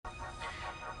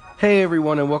Hey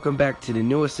everyone, and welcome back to the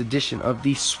newest edition of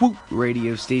the Swoop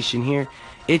radio station here.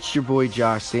 It's your boy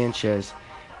Josh Sanchez.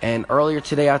 And earlier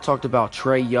today I talked about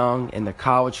Trae Young and the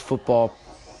college football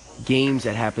games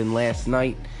that happened last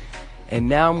night. And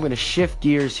now I'm going to shift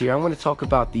gears here. I'm going to talk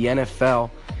about the NFL.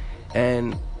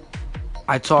 And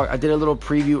I did a little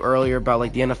preview earlier about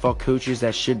like the NFL coaches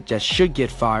that should get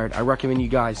fired. I recommend you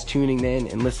guys tuning in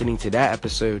and listening to that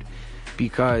episode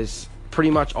because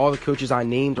pretty much all the coaches I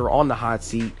named are on the hot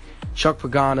seat. Chuck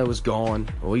Pagano is gone.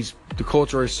 Well, the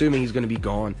Colts are assuming he's going to be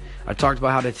gone. I talked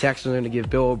about how the Texans are going to give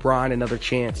Bill O'Brien another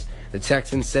chance. The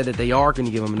Texans said that they are going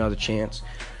to give him another chance.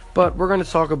 But we're going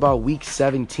to talk about Week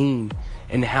 17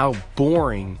 and how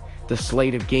boring the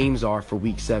slate of games are for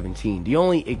Week 17.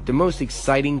 The most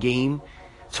exciting game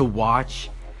to watch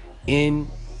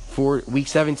for Week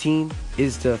 17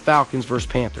 is the Falcons versus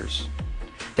Panthers.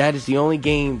 That is the only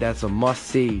game that's a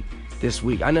must-see this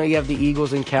week. I know you have the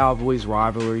Eagles and Cowboys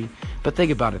rivalry, but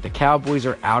think about it. The Cowboys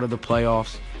are out of the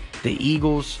playoffs. The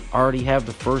Eagles already have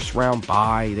the first round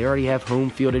bye. They already have home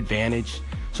field advantage.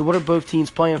 So what are both teams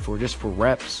playing for? Just for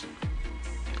reps?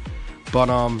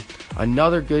 But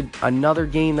another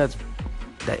game that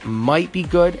might be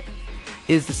good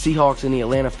is the Seahawks and the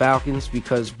Atlanta Falcons,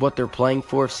 because what they're playing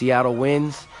for, if Seattle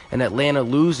wins and Atlanta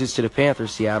loses to the Panthers,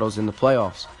 Seattle's in the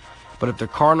playoffs. But if the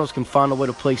Cardinals can find a way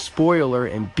to play spoiler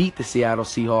and beat the Seattle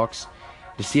Seahawks,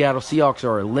 the Seattle Seahawks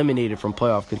are eliminated from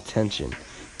playoff contention.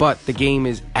 But the game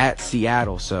is at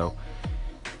Seattle, so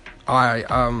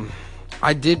I'm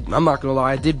not gonna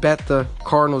lie, I did bet the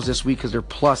Cardinals this week because they're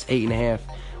plus 8.5.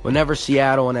 Whenever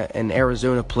Seattle and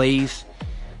Arizona plays,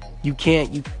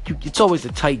 it's always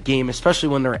a tight game, especially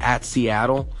when they're at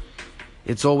Seattle.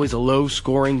 It's always a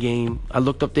low-scoring game. I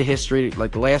looked up the history.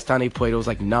 Like the last time they played, it was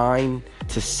like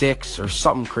 9-6 or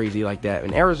something crazy like that.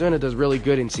 And Arizona does really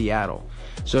good in Seattle.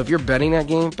 So if you're betting that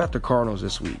game, bet the Cardinals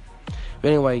this week. But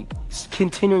anyway,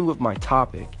 continuing with my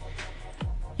topic,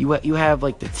 you have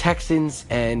like the Texans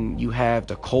and you have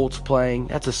the Colts playing.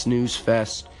 That's a snooze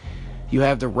fest. You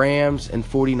have the Rams and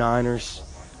 49ers.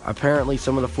 Apparently,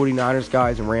 some of the 49ers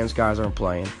guys and Rams guys aren't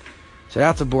playing. So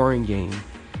that's a boring game.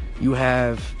 You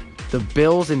have the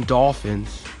Bills and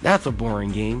Dolphins. That's a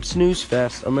boring game. Snooze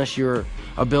fest, unless you're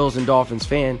a Bills and Dolphins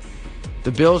fan.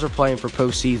 The Bills are playing for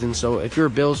postseason, so if you're a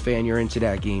Bills fan, you're into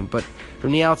that game. But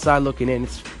from the outside looking in,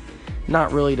 it's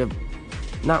not really the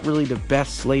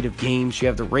best slate of games. You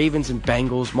have the Ravens and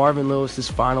Bengals. Marvin Lewis's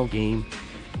final game.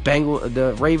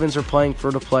 The Ravens are playing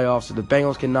for the playoffs, so the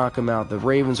Bengals can knock them out. The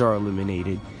Ravens are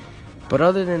eliminated. But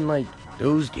other than like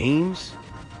those games,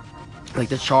 like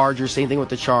the Chargers, same thing with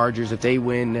the Chargers. If they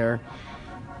win there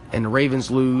and the Ravens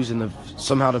lose and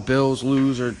somehow the Bills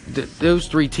lose, or those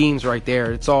three teams right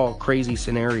there, it's all crazy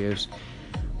scenarios.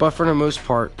 But for the most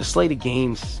part, the slate of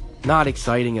games, not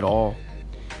exciting at all.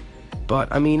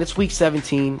 But, I mean, it's Week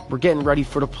 17. We're getting ready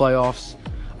for the playoffs.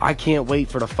 I can't wait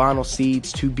for the final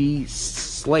seeds to be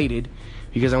slated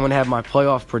because I'm going to have my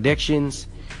playoff predictions.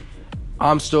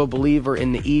 I'm still a believer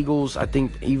in the Eagles. I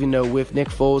think even though with Nick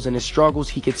Foles and his struggles,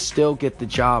 he could still get the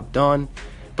job done.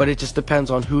 But it just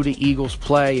depends on who the Eagles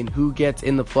play and who gets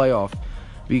in the playoff.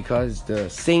 Because the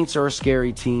Saints are a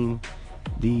scary team.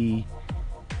 The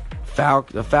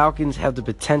Falcons have the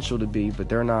potential to be, but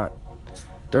they're not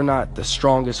the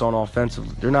strongest on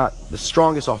offensive. They're not the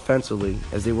strongest offensively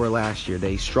as they were last year.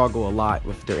 They struggle a lot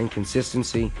with their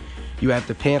inconsistency. You have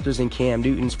the Panthers and Cam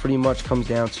Newton's. Pretty much comes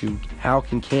down to how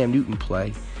can Cam Newton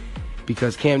play,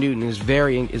 because Cam Newton has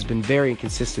been very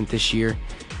inconsistent this year.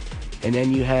 And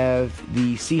then you have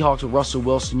the Seahawks with Russell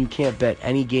Wilson. You can't bet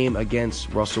any game against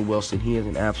Russell Wilson. He is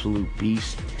an absolute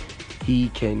beast. He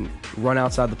can run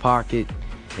outside the pocket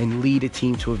and lead a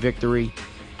team to a victory.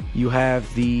 You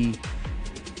have the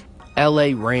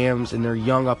LA Rams and their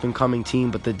young up-and-coming team,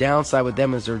 but the downside with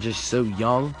them is they're just so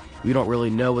young. We don't really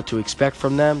know what to expect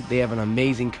from them. They have an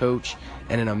amazing coach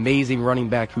and an amazing running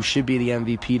back who should be the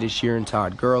MVP this year in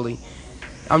Todd Gurley.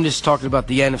 I'm just talking about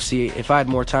the NFC. If I had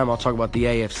more time, I'll talk about the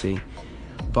AFC.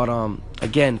 But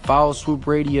again, follow Swoop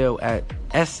Radio at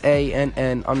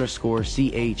SANN_CHEZZ.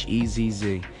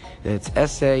 That's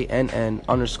SANN_CHEZZ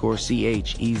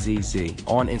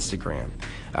on Instagram.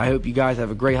 I hope you guys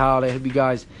have a great holiday. I hope you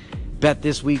guys bet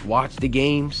this week, watch the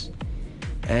games,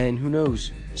 and who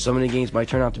knows, some of the games might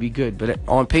turn out to be good. But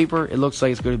on paper, it looks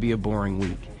like it's going to be a boring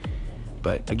week.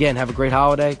 But again, have a great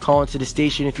holiday. Call into the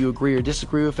station if you agree or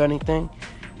disagree with anything.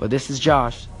 But this is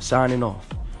Josh signing off.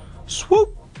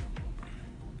 Swoop!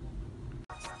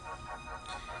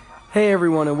 Hey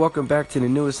everyone, and welcome back to the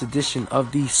newest edition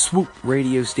of the Swoop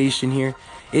radio station here.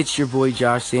 It's your boy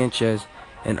Josh Sanchez.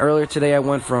 And earlier today I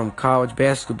went from college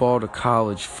basketball to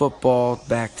college football,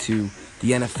 back to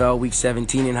the NFL Week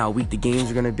 17 and how weak the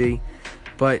games are going to be.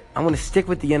 But I'm going to stick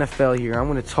with the NFL here. I'm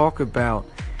going to talk about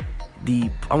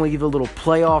I'm going to give a little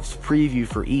playoffs preview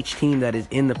for each team that is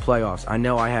in the playoffs. I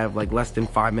know I have like less than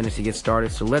 5 minutes to get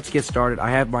started, so let's get started. I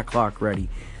have my clock ready.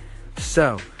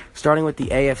 So, starting with the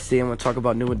AFC, I'm going to talk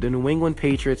about the New England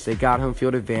Patriots. They got home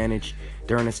field advantage.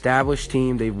 They're an established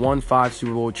team. They've won 5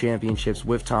 Super Bowl championships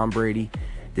with Tom Brady.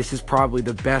 This is probably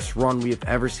the best run we have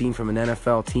ever seen from an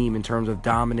NFL team in terms of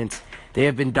dominance. They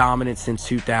have been dominant since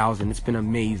 2000. It's been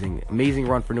amazing. Amazing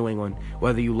run for New England,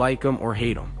 whether you like them or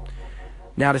hate them.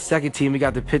 Now the second team, we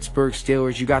got the Pittsburgh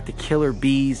Steelers. You got the Killer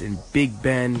Bees and Big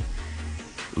Ben,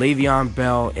 Le'Veon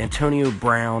Bell, Antonio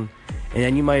Brown. And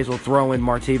then you might as well throw in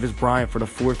Martavis Bryant for the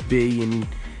fourth B. And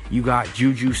you got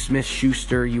Juju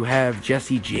Smith-Schuster. You have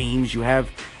Jesse James. You have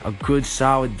a good,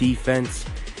 solid defense.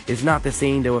 It's not the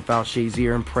same, though, without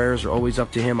Shazier, and prayers are always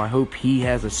up to him. I hope he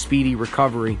has a speedy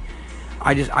recovery.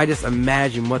 I just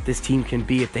imagine what this team can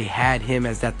be if they had him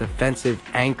as that defensive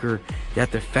anchor,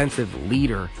 that defensive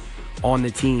leader on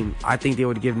the team. I think they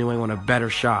would give New England a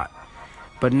better shot.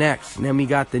 But next, then we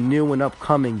got the new and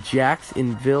upcoming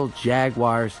Jacksonville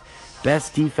Jaguars.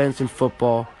 Best defense in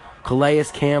football. Calais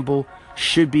Campbell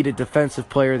should be the defensive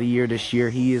player of the year this year.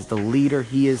 He is the leader.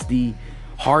 He is the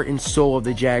heart and soul of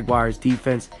the Jaguars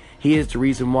defense. He is the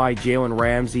reason why Jalen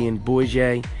Ramsey and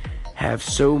Boye are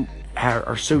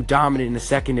so dominant in the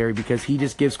secondary, because he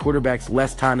just gives quarterbacks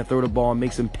less time to throw the ball and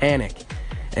makes them panic.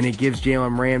 And it gives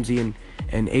Jalen Ramsey and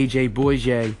AJ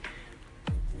Boye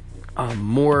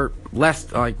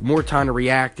more time to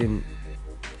react and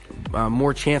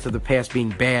more chance of the pass being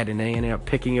bad, and they ended up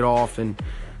picking it off and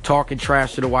talking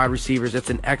trash to the wide receivers.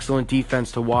 It's an excellent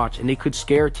defense to watch, and they could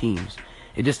scare teams.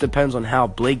 It just depends on how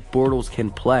Blake Bortles can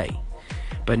play.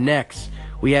 But next,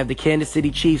 we have the Kansas City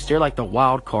Chiefs. They're like the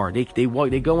wild card. They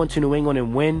go into New England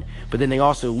and win, but then they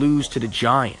also lose to the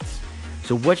Giants.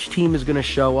 So which team is going to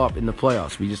show up in the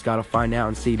playoffs? We just got to find out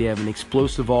and see. They have an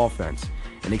explosive offense,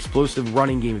 an explosive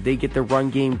running game. If they get their run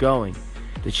game going,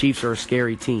 the Chiefs are a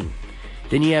scary team.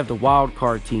 Then you have the wild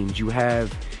card teams. You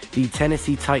have the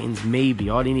Tennessee Titans, maybe.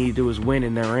 All they need to do is win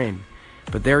and they're in.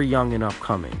 But they're young and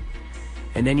upcoming.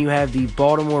 And then you have the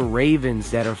Baltimore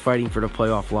Ravens that are fighting for the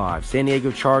playoff lives. San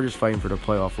Diego Chargers fighting for the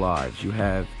playoff lives. You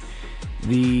have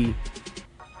the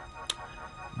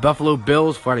Buffalo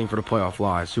Bills fighting for the playoff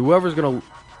lives. Whoever's going to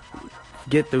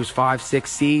get those 5-6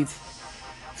 seeds,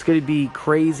 it's going to be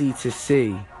crazy to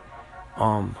see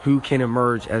who can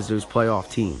emerge as those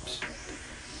playoff teams.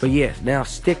 But yes, now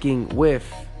shifting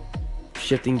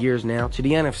gears now to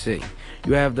the NFC.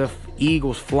 You have the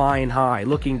Eagles flying high,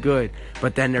 looking good,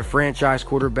 but then their franchise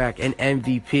quarterback and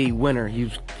MVP winner,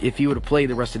 if he would have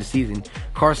played the rest of the season,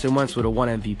 Carson Wentz would have won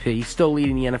MVP. He's still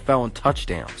leading the NFL in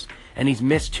touchdowns, and he's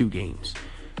missed 2 games.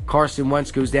 Carson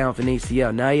Wentz goes down with an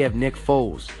ACL. Now you have Nick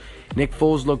Foles. Nick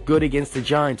Foles looked good against the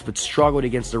Giants, but struggled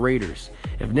against the Raiders.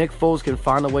 If Nick Foles can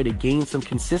find a way to gain some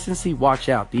consistency, watch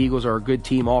out. The Eagles are a good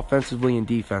team offensively and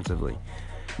defensively.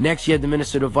 Next, you have the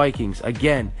Minnesota Vikings.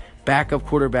 Again, backup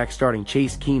quarterback starting,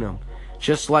 Chase Keenum.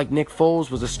 Just like Nick Foles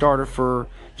was a starter for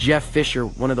Jeff Fisher,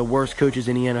 one of the worst coaches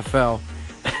in the NFL.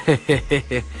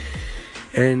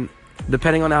 And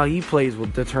depending on how he plays will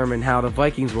determine how the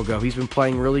Vikings will go. He's been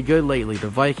playing really good lately. The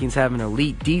Vikings have an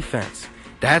elite defense.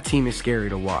 That team is scary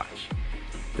to watch.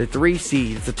 The 3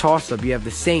 seed, it's a toss-up. You have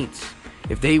the Saints.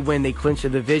 If they win, they clinch the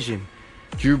division.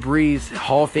 Drew Brees,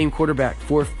 Hall of Fame quarterback,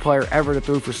 4th player ever to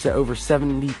throw for over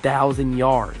 70,000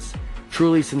 yards.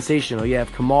 Truly sensational. You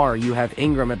have Kamara. You have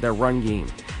Ingram at their run game.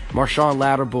 Marshawn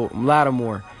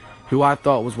Lattimore, who I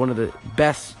thought was one of the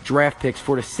best draft picks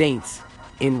for the Saints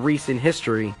in recent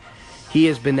history. He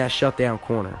has been that shutdown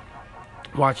corner.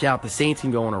 Watch out. The Saints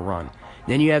can go on a run.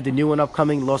 Then you have the new and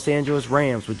upcoming Los Angeles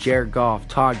Rams with Jared Goff,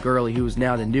 Todd Gurley, who is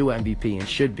now the new MVP and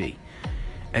should be.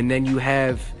 And then you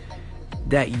have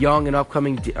that young and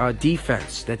upcoming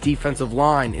defense. That defensive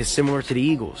line is similar to the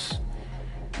Eagles.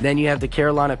 Then you have the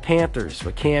Carolina Panthers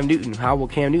with Cam Newton. How will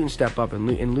Cam Newton step up, and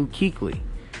Luke Kuechly?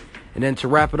 And then to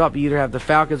wrap it up, you either have the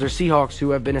Falcons or Seahawks,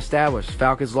 who have been established.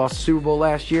 Falcons lost the Super Bowl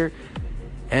last year,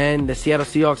 and the Seattle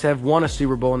Seahawks have won a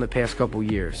Super Bowl in the past couple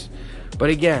years. But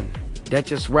again, that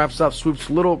just wraps up Swoop's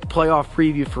little playoff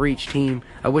preview for each team.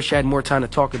 I wish I had more time to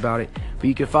talk about it. But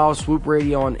you can follow Swoop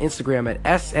Radio on Instagram at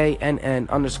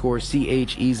SANN_CHEZZ.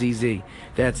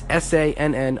 That's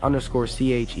SANN_CHEZZ.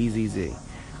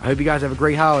 I hope you guys have a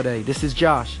great holiday. This is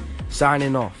Josh,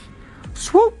 signing off.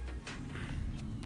 Swoop!